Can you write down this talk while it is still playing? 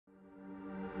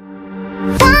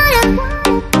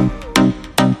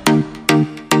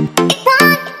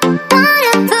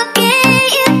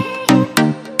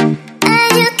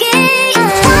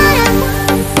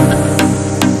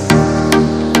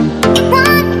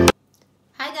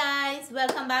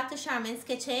Welcome back to Charmaine's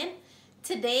Kitchen.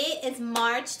 Today is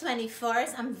March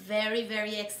 21st. I'm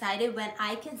very excited when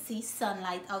I can see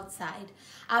sunlight outside.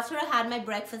 After I had my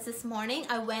breakfast this morning,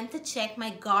 I went to check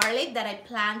my garlic that I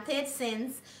planted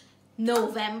since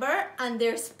November, and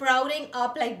they're sprouting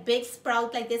up like big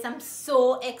sprout like this. I'm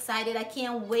so excited. I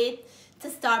can't wait to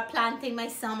start planting my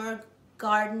summer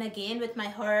garden again with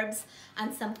my herbs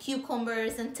and some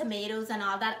cucumbers and tomatoes and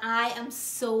all that. I am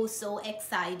so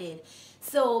excited.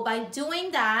 So by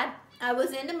doing that, I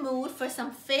was in the mood for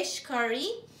some fish curry,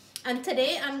 and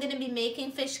today I'm going to be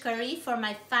making fish curry for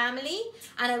my family,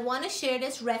 and I want to share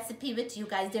this recipe with you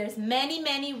guys. There's many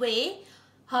ways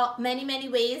how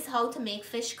to make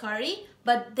fish curry,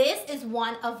 but this is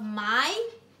one of my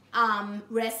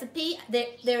recipe.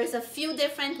 There's a few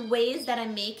different ways that I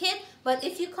make it, but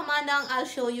if you come on down, I'll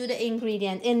show you the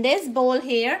ingredient. In this bowl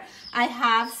here, I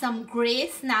have some gray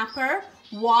snapper,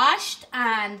 washed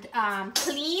and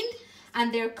cleaned,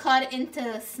 and they're cut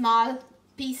into small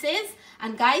pieces.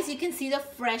 And guys, you can see the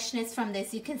freshness from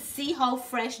this. You can see how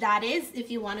fresh that is.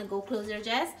 If you want to go closer,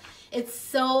 Jess, it's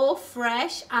so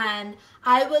fresh, and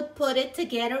I will put it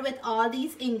together with all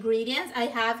these ingredients. I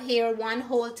have here one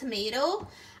whole tomato,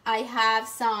 I have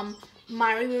some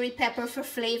wirrie pepper for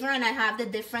flavor, and I have the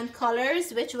different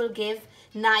colors which will give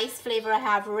nice flavor. I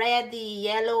have red, the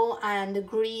yellow, and the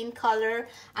green color.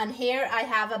 And here I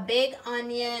have a big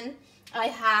onion. I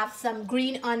have some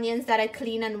green onions that I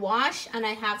clean and wash, and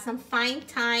I have some fine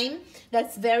thyme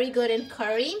that's very good in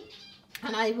curry,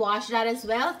 and I wash that as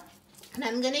well. And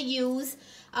I'm gonna use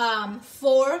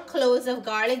 4 cloves of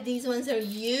garlic. These ones are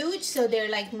huge, so they're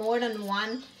like more than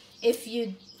one if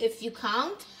you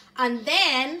count. And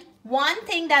then one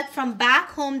thing that from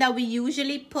back home that we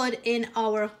usually put in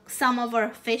some of our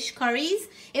fish curries,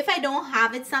 if I don't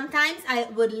have it sometimes, I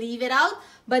would leave it out,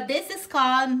 but this is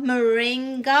called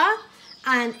moringa,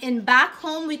 and in back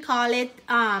home we call it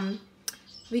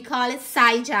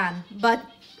Saijan, but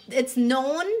it's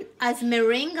known as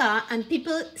moringa, and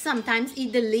people sometimes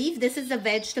eat the leaf. This is the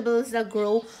vegetables that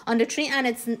grow on the tree, and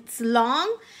it's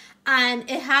long, and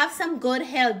it has some good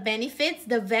health benefits,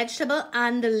 the vegetable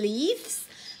and the leaves.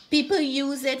 People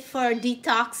use it for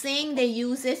detoxing, they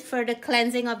use it for the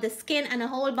cleansing of the skin, and a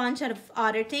whole bunch of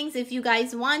other things. If you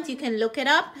guys want, you can look it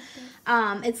up.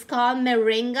 It's called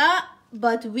moringa,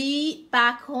 but we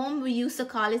back home, we used to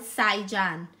call it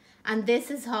Saijan. And this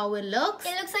is how it looks.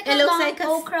 It looks like a long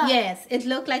okra. Yes, it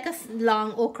looked like a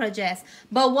long okra, Jess.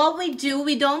 But what we do,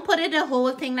 we don't put it the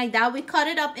whole thing like that. We cut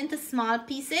it up into small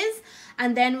pieces,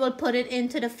 and then we'll put it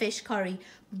into the fish curry.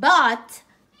 But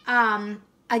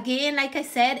again, like I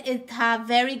said, it have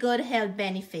very good health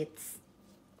benefits.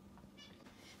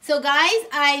 So guys,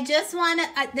 I just want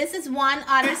to, this is one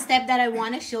other step that I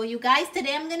want to show you guys.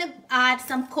 Today I'm going to add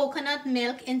some coconut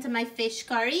milk into my fish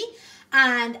curry.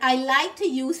 And I like to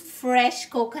use fresh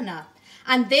coconut.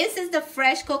 And this is the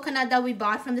fresh coconut that we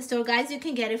bought from the store. Guys, you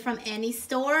can get it from any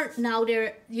store. Now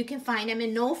you can find them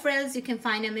in No Frills, you can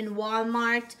find them in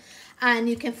Walmart, and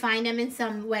you can find them in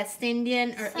some West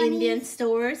Indian or Indian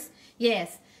stores.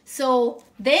 Yes. So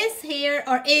this here,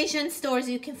 or Asian stores,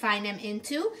 you can find them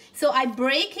into. So I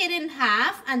break it in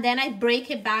half, and then I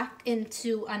break it back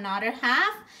into another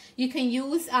half. You can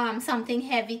use something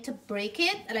heavy to break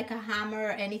it, like a hammer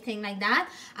or anything like that.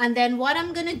 And then what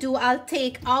I'm gonna do, I'll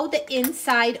take out the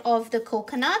inside of the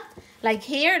coconut, like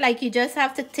here, like you just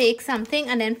have to take something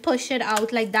and then push it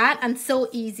out like that, and so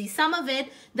easy. Some of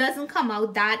it doesn't come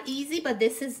out that easy, but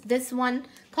this one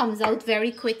comes out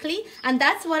very quickly. And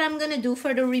that's what I'm gonna do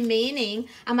for the remaining.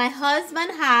 And my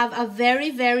husband have a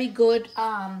very good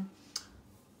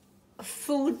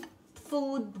food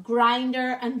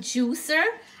grinder and juicer,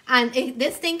 and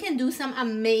this thing can do some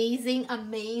amazing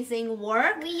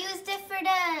work. We used it for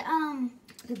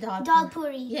the dal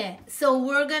puri. Yeah, so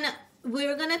we're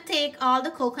gonna take all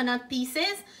the coconut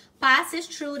pieces, pass it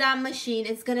through that machine.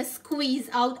 It's gonna squeeze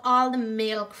out all the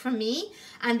milk for me,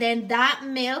 and then that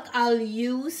milk I'll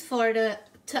use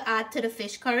to add to the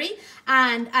fish curry.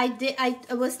 And I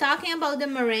was talking about the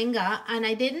moringa, and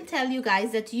I didn't tell you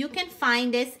guys that you can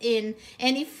find this in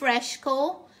any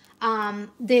Freshco.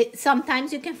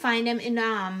 Sometimes you can find them in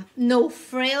No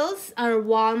Frills or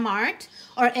Walmart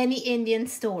or any Indian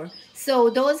store. So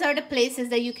those are the places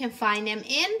that you can find them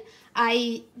in.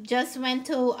 I just went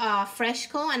to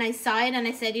Freshco and I saw it, and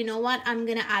I said, you know what, I'm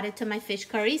gonna add it to my fish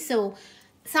curry. So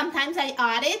sometimes I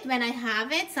add it when I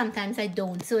have it, sometimes I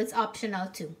don't, so it's optional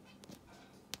too.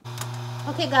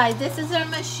 Okay guys, this is our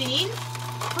machine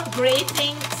for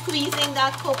grating, squeezing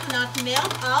that coconut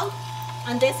milk out.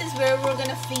 And this is where we're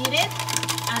gonna feed it.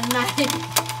 And my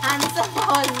handsome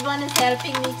husband is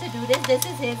helping me to do this. This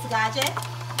is his gadget.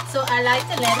 So I like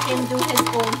to let him do his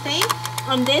own thing.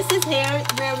 And this is here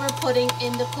where we're putting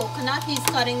in the coconut. He's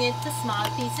cutting it to small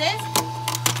pieces.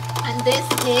 And this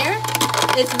here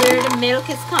is where the milk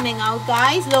is coming out,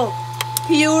 guys. Look,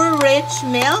 pure rich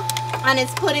milk. And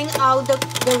it's putting out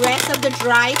the rest of the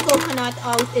dry coconut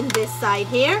out in this side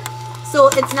here. So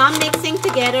it's not mixing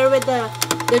together with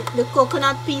the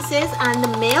coconut pieces and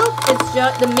the milk. It's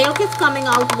just the milk is coming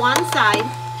out one side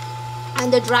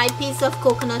and the dry piece of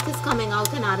coconut is coming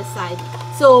out another side.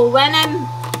 So when I'm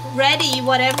ready,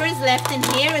 whatever is left in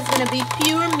here is going to be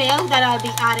pure milk that I'll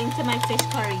be adding to my fish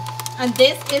curry. And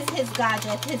this is his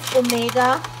gadget, his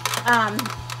omega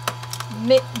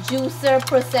juicer,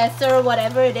 processor,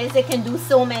 whatever it is. It can do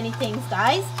so many things,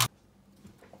 guys.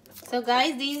 So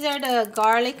guys, these are the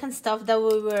garlic and stuff that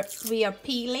we are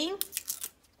peeling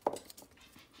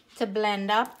to blend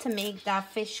up to make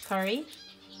that fish curry.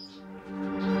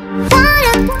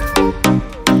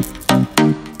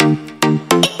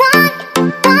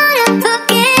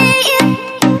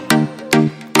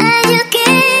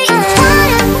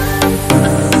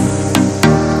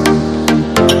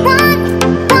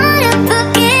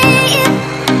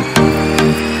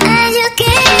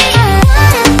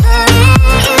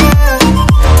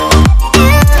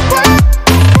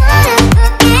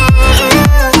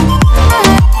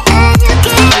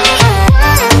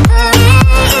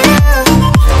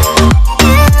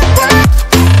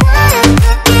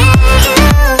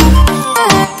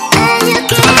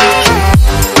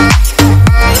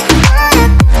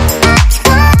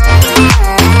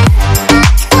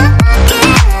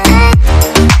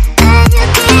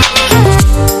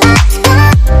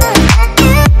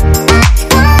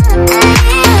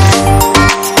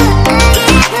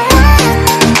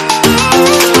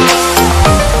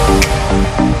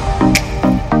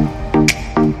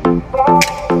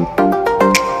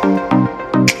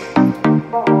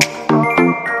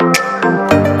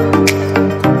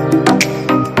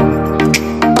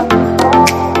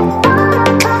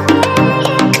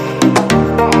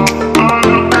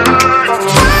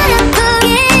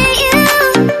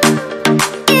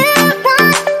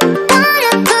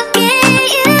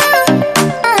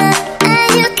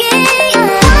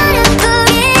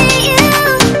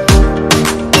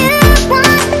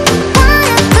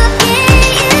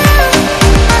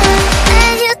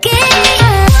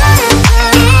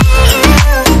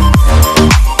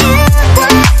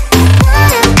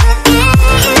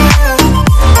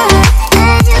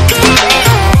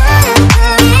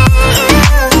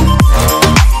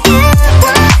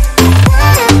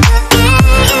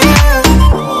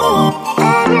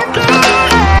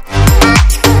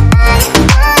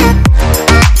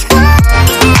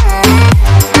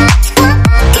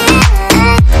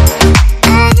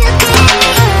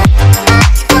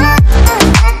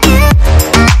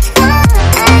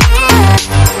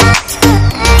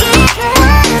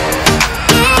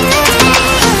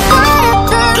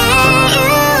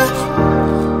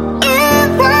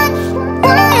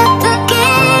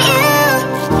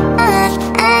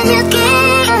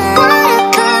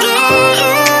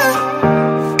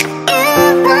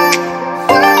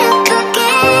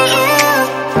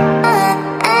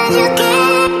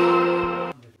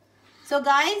 So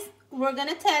guys, we're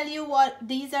gonna tell you what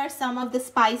these are some of the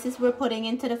spices we're putting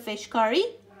into the fish curry.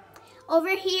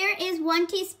 Over here is 1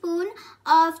 teaspoon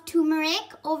of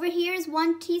turmeric. Over here is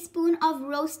 1 teaspoon of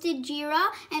roasted geera.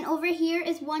 And over here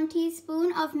is 1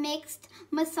 teaspoon of mixed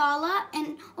massala.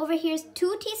 And over here is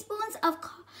 2 teaspoons of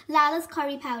lalas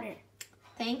curry powder.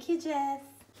 Thank you, Jess.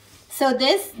 So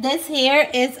this here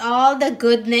is all the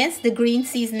goodness, the green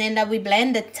seasoning that we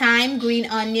blend. The thyme, green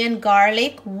onion,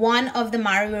 garlic, 1 of the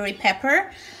wirrie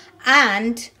pepper.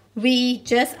 And we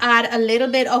just add a little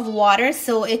bit of water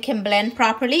so it can blend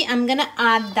properly. I'm gonna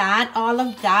add all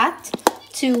of that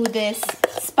to this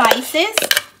spices,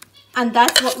 and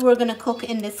that's what we're gonna cook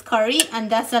in this curry, and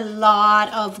that's a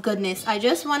lot of goodness. I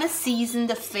just want to season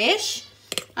the fish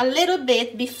a little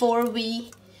bit before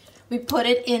we put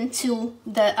it into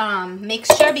the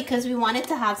mixture, because we want it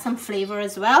to have some flavor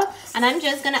as well. And I'm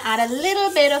just gonna add a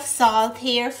little bit of salt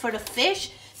here for the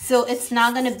fish. So it's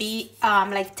not gonna be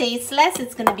like tasteless.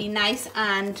 It's gonna be nice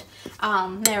and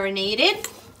marinated.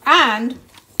 And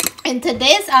into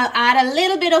this, I'll add a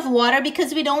little bit of water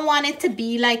because we don't want it to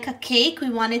be like a cake. We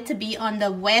want it to be on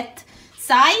the wet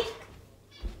side.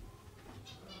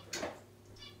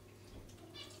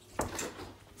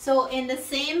 So in the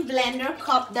same blender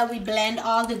cup that we blend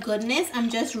all the goodness, I'm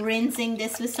just rinsing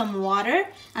this with some water,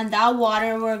 and that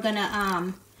water we're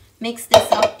gonna mix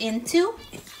this up into.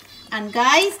 And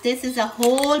guys, this is a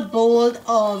whole bowl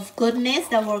of goodness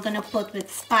that we're gonna put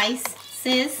with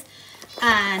spices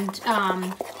and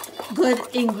good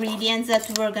ingredients that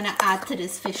we're gonna add to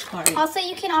this fish curry. Also,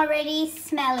 you can already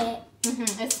smell it.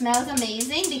 It smells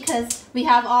amazing because we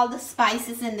have all the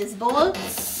spices in this bowl.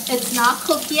 It's not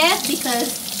cooked yet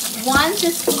because once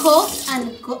it's cooked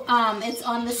and it's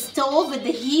on the stove with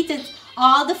the heat,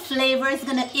 all the flavor is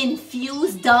gonna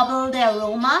infuse double the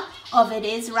aroma of it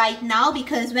is right now,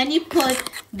 because when you put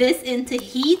this into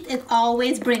heat, it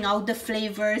always bring out the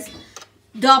flavors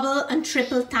double and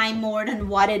triple time more than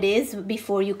what it is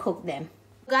before you cook them.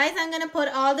 Guys, I'm gonna put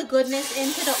all the goodness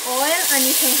into the oil, and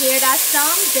you can hear that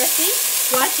sound. Jesse,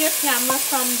 watch your camera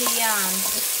from the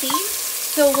steam.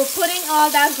 So we're putting all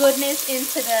that goodness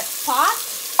into the pot,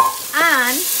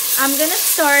 and I'm gonna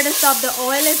stir this up. The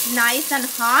oil is nice and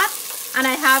hot, and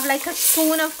I have like a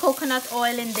spoon of coconut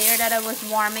oil in there that I was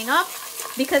warming up,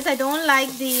 because I don't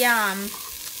like the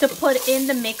to put in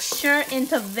the mixture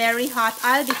into very hot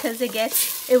oil, because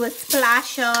it will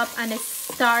splash up and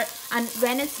and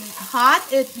when it's hot,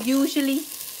 it usually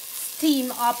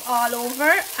steam up all over,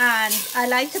 and I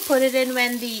like to put it in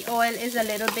when the oil is a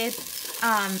little bit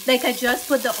like I just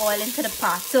put the oil into the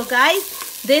pot. So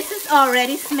guys, this is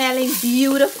already smelling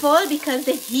beautiful because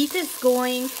the heat is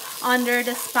going under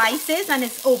the spices and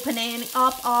it's opening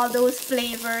up all those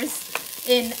flavors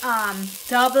in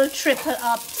double, triple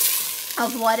up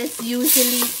of what it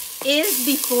usually is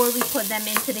before we put them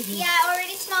into the heat. Yeah, it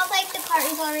already smells like the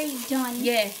curry's already done.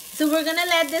 Yeah, so we're gonna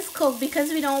let this cook because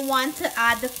we don't want to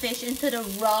add the fish into the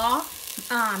raw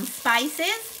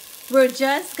spices. We're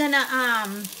just gonna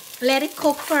let it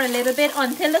cook for a little bit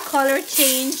until the color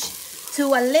change to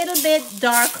a little bit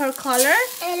darker color.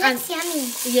 It looks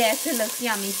yummy. Yes, it looks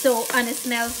yummy. So, and it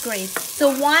smells great.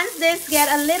 So once this get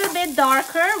a little bit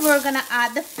darker, we're gonna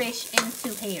add the fish into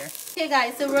here. Okay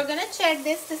guys, so we're gonna check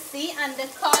this to see, and the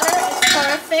color is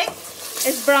perfect.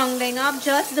 It's browning up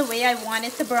just the way I want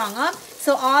it to brown up.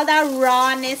 So all that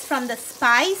rawness from the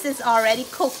spice is already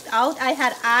cooked out. I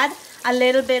had add a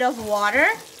little bit of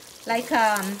water, like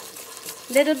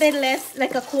little bit less,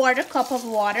 like a quarter cup of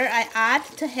water I add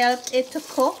to help it to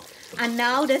cook. And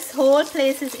now this whole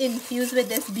place is infused with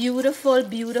this beautiful,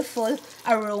 beautiful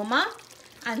aroma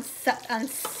and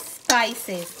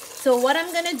spices. So what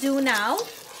I'm gonna do now,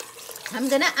 I'm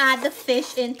gonna add the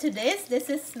fish into this. This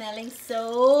is smelling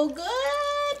so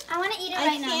good. I want to eat it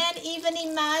right now. I can't even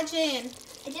imagine.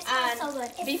 It just smells so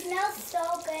good. It smells so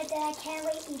good that I can't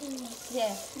wait eating it.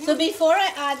 Yeah. So before I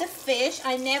add the fish,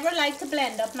 I never like to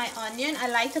blend up my onion. I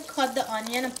like to cut the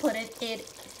onion and put it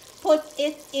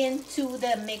into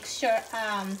the mixture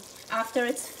after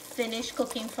it's finished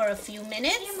cooking for a few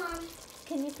minutes. Here, Mom.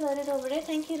 Can you put it over there?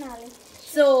 Thank you, Nali.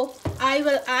 So I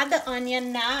will add the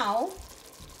onion now.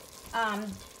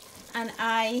 And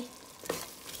I'm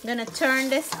gonna turn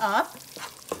this up.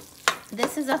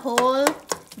 This is a whole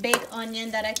big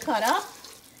onion that I cut up,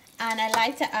 and I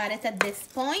like to add it at this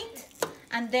point.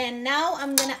 And then now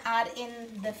I'm gonna add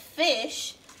in the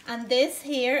fish, and this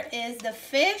here is the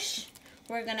fish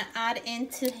we're gonna add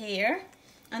into here.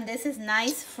 And this is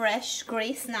nice fresh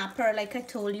gray snapper, like I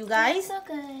told you guys. It's so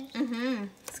good.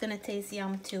 It's gonna taste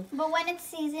yum too. But when it's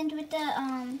seasoned with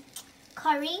the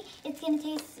curry, it's gonna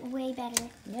taste way better.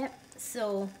 Yep.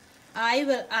 So I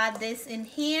will add this in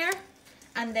here,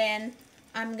 and then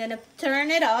I'm gonna turn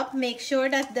it up, make sure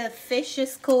that the fish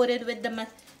is coated with the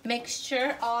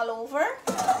mixture all over.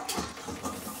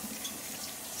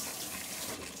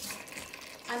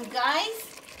 And guys,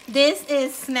 this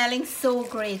is smelling so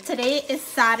great. Today is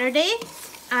Saturday,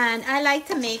 and I like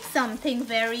to make something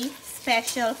very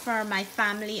special for my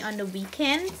family on the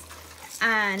weekends.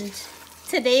 And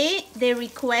today they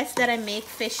request that I make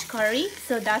fish curry,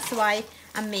 so that's why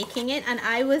I'm making it. And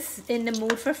I was in the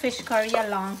mood for fish curry a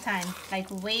long time,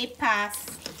 like way past.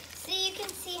 So you can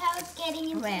see how it's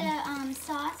getting into the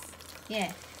sauce.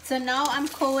 Yeah. So now I'm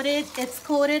coated. It's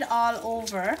coated all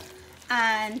over.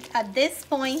 And at this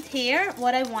point here,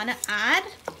 what I want to add,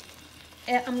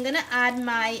 I'm gonna add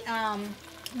my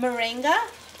moringa,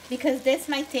 because this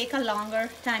might take a longer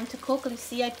time to cook. You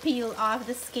see, I peel off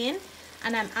the skin,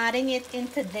 and I'm adding it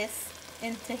into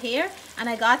here. And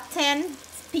I got 10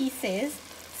 pieces,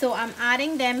 so I'm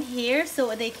adding them here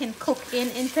so they can cook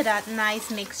into that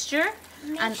nice mixture.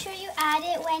 Make sure you add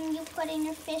it when you put in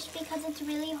your fish, because it's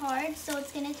really hard, so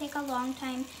it's gonna take a long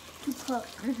time to cook.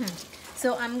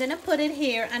 So I'm gonna put it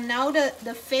here, and now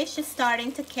the fish is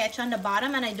starting to catch on the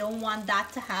bottom, and I don't want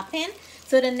that to happen.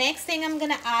 So the next thing I'm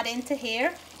gonna add into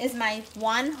here is my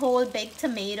one whole big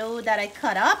tomato that I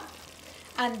cut up.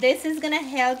 And this is gonna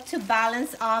help to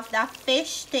balance off that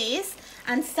fish taste.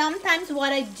 And sometimes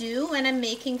what I do when I'm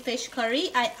making fish curry,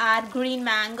 I add green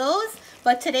mangoes.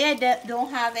 But today I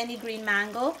don't have any green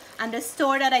mango. And the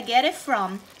store that I get it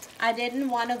from, I didn't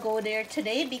want to go there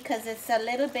today because it's a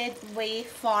little bit way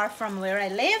far from where I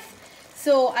live.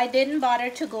 So I didn't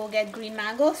bother to go get green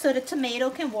mango. So the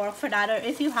tomato can work for that. Or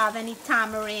if you have any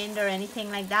tamarind or anything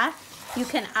like that, you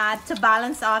can add to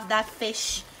balance off that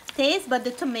fish taste. But the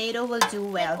tomato will do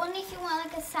well. Only if you want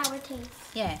like a sour taste.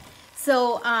 Yeah.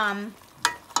 So I'm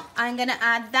gonna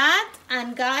add that,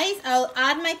 and guys, I'll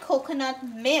add my coconut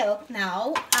milk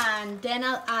now, and then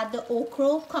I'll add the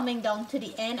okra coming down to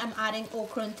the end. I'm adding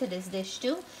okra into this dish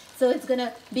too. So it's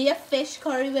gonna be a fish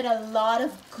curry with a lot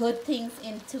of good things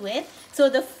into it. So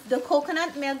the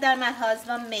coconut milk that my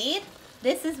husband made,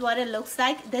 this is what it looks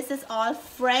like. This is all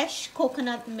fresh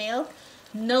coconut milk.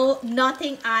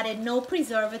 Nothing added, no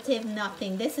preservative,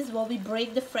 nothing. This is what we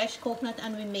break the fresh coconut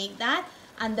and we make that.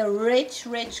 And the rich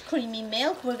creamy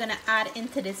milk we're gonna add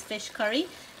into this fish curry.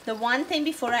 The one thing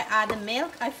before I add the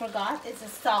milk I forgot is the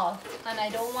salt, and I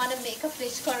don't want to make a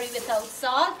fish curry without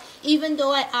salt, even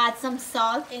though I add some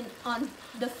salt on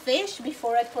the fish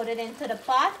before I put it into the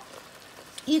pot.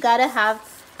 You gotta have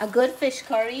a good fish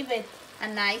curry with a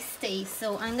nice taste.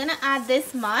 So I'm gonna add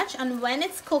this much, and when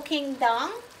it's cooking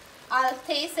down, I'll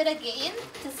taste it again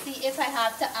to see if I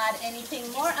have to add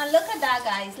anything more. And look at that,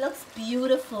 guys, looks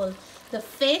beautiful. The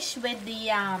fish with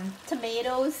the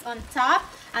tomatoes on top.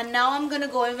 And now I'm gonna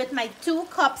go in with my 2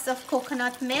 cups of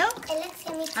coconut milk. It looks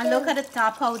yummy too. And look at the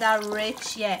top, how that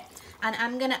rich, yeah. And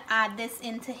I'm gonna add this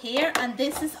into here, and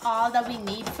this is all that we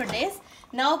need for this.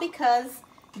 Now because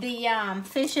the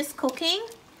fish is cooking,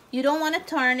 you don't wanna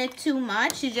turn it too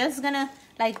much. You're just gonna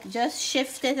just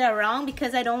shift it around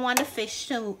because I don't want the fish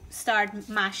to start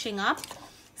mashing up.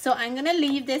 So I'm gonna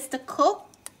leave this to cook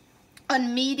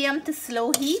on medium to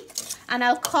slow heat, and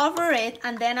I'll cover it,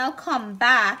 and then I'll come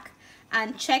back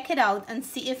and check it out and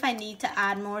see if I need to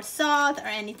add more salt or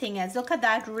anything else. Look at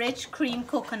that rich cream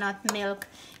coconut milk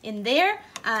in there,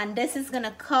 and this is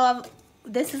gonna cover.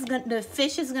 The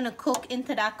fish is gonna cook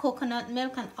into that coconut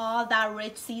milk and all that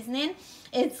rich seasoning.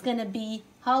 It's gonna be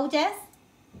how, Jess?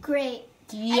 Great.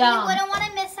 Yum. And you wouldn't want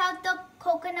to miss out the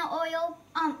coconut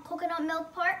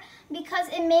milk part because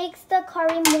it makes the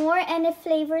curry more and it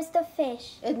flavors the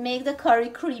fish. It makes the curry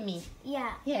creamy.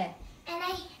 Yeah. Yeah. And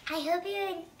I hope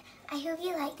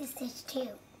you like this dish too.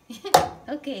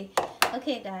 Okay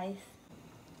guys.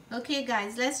 Okay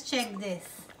guys, let's check this.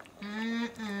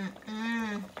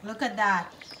 Look at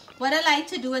that. What I like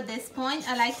to do at this point,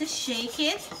 I like to shake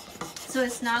it so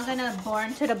it's not gonna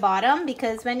burn to the bottom,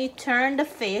 because when you turn the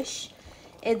fish,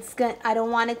 I don't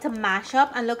want it to mash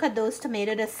up. And look at those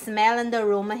tomatoes. The smell and the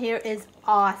aroma here is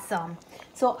awesome.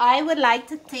 So I would like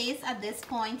to taste at this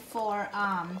point for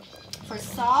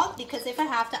salt, because if I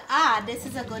have to add, this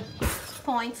is a good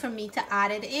point for me to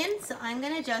add it in. So I'm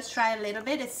gonna just try a little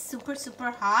bit. It's super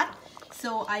hot,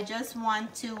 so I just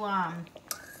want to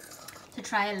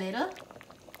try a little.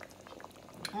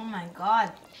 Oh my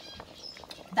god,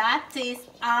 that tastes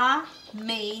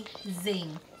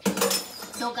amazing.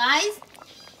 So guys,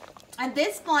 at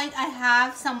this point I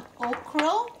have some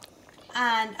okra,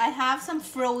 and I have some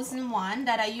frozen one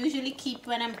that I usually keep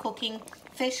when I'm cooking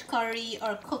fish curry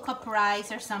or cook up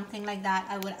rice or something like that.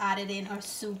 I would add it in, or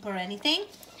soup or anything.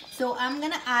 So I'm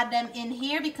gonna add them in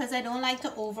here because I don't like to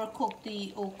overcook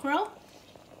the okra.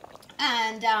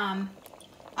 And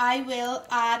I will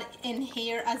add in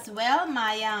here as well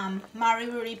my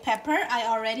wirrie pepper. I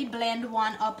already blend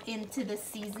one up into the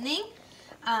seasoning.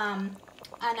 And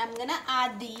I'm gonna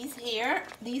add these here.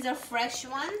 These are fresh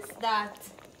ones that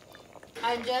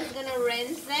I'm just gonna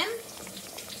rinse them,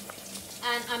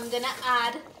 and I'm gonna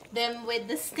add them with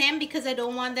the stem because I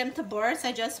don't want them to burst.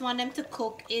 I just want them to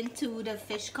cook into the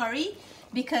fish curry,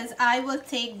 because I will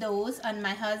take those and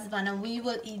my husband, and we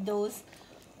will eat those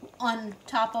on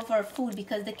top of our food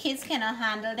because the kids cannot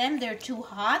handle them. They're too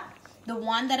hot. The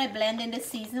one that I blend in the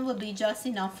season will be just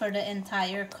enough for the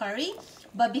entire curry.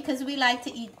 But because we like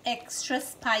to eat extra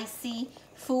spicy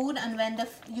food, and when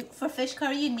for fish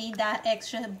curry you need that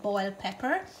extra boiled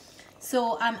pepper.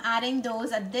 So I'm adding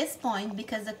those at this point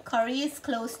because the curry is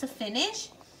close to finish,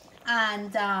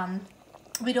 and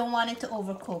we don't want it to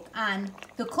overcook. And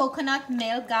the coconut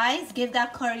milk, guys, give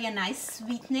that curry a nice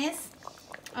sweetness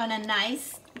and a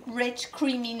nice rich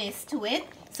creaminess to it.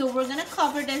 So we're gonna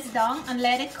cover this down and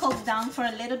let it cook down for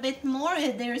a little bit more.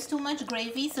 There is too much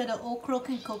gravy, so the okra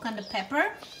can cook on the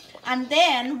pepper. And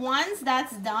then once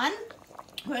that's done,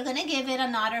 We're gonna give it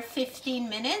another 15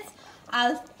 minutes.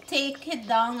 I'll take it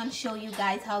down and show you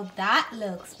guys how that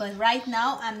looks. But right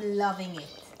now, I'm loving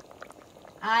it.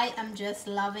 I am just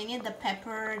loving it. The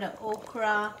pepper, the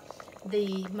okra,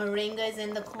 the moringa is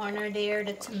in the corner there,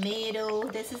 the tomato.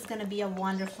 This is gonna be a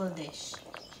wonderful dish.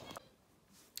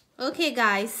 Okay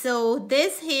guys, so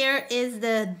this here is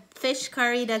the fish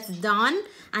curry that's done,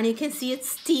 and you can see it's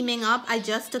steaming up. I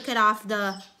just took it off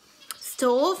the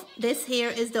stove. This here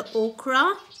is the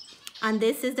okra, and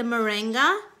this is the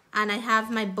moringa, and I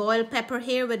have my boiled pepper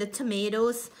here with the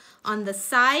tomatoes on the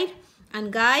side.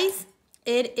 And guys,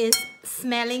 it is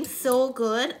smelling so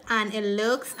good and it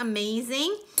looks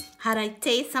amazing. Had I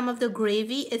taste some of the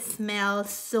gravy, it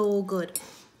smells so good.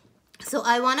 So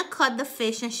I want to cut the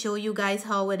fish and show you guys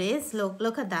how it is.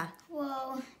 Look at that.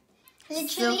 Whoa.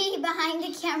 Literally behind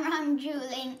the camera, I'm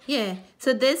drooling. Yeah,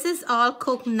 so this is all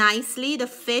cooked nicely. The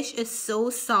fish is so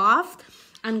soft.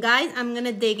 And guys, I'm going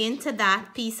to dig into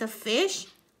that piece of fish.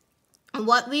 And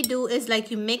what we do is like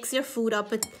you mix your food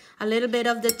up with a little bit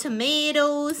of the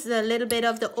tomatoes, a little bit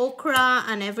of the okra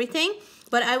and everything.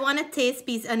 But I want a taste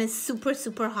piece, and it's super,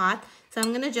 super hot. So I'm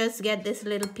going to just get this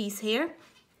little piece here.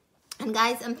 And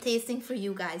guys, I'm tasting for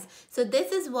you guys. So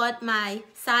this is what my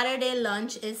Saturday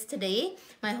lunch is today.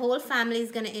 My whole family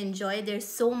is going to enjoy it. There's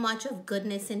so much of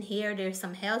goodness in here. There's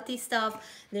some healthy stuff.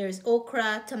 There's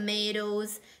okra,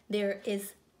 tomatoes. There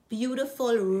is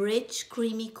beautiful, rich,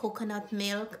 creamy coconut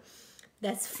milk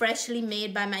that's freshly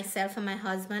made by myself and my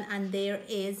husband. And there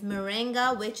is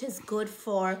moringa, which is good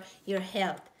for your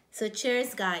health. So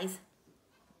cheers, guys.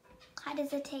 How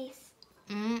does it taste?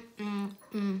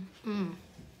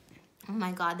 Oh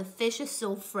my God, the fish is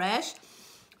so fresh.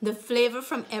 The flavor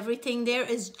from everything there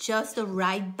is just the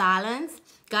right balance.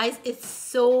 Guys, it's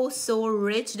so, so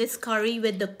rich. This curry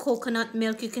with the coconut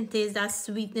milk, you can taste that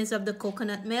sweetness of the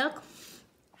coconut milk.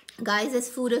 Guys, this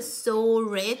food is so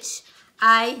rich.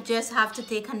 I just have to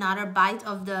take another bite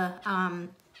of the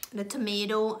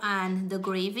tomato and the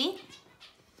gravy.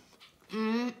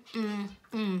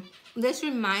 This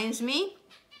reminds me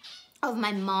of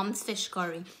my mom's fish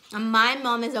curry, and my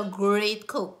mom is a great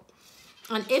cook,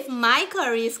 and if my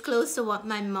curry is close to what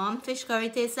my mom fish curry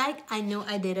tastes like, I know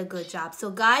I did a good job. So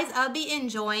guys, I'll be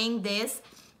enjoying this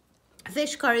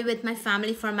fish curry with my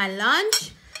family for my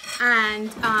lunch,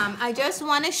 and I just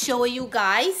want to show you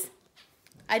guys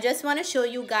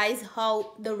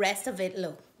how the rest of it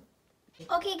looks.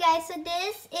 Okay guys, so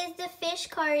this is the fish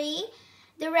curry,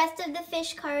 the rest of the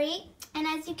fish curry, and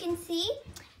as you can see,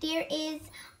 there is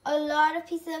a lot of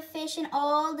pieces of fish and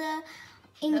all the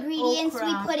ingredients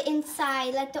we put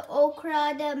inside, like the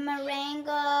okra, the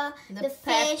moringa, the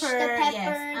fish, the pepper.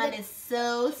 Yes, and it's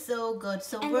so, so good.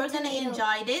 So we're going to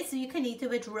enjoy this. So you can eat it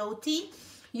with roti,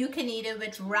 you can eat it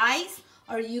with rice,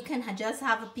 or you can just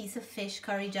have a piece of fish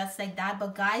curry just like that.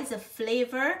 But guys, the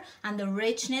flavor and the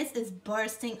richness is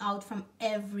bursting out from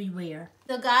everywhere.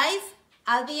 So guys,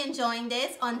 I'll be enjoying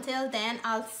this. Until then,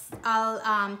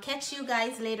 I'll catch you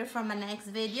guys later for my next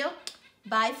video.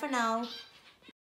 Bye for now.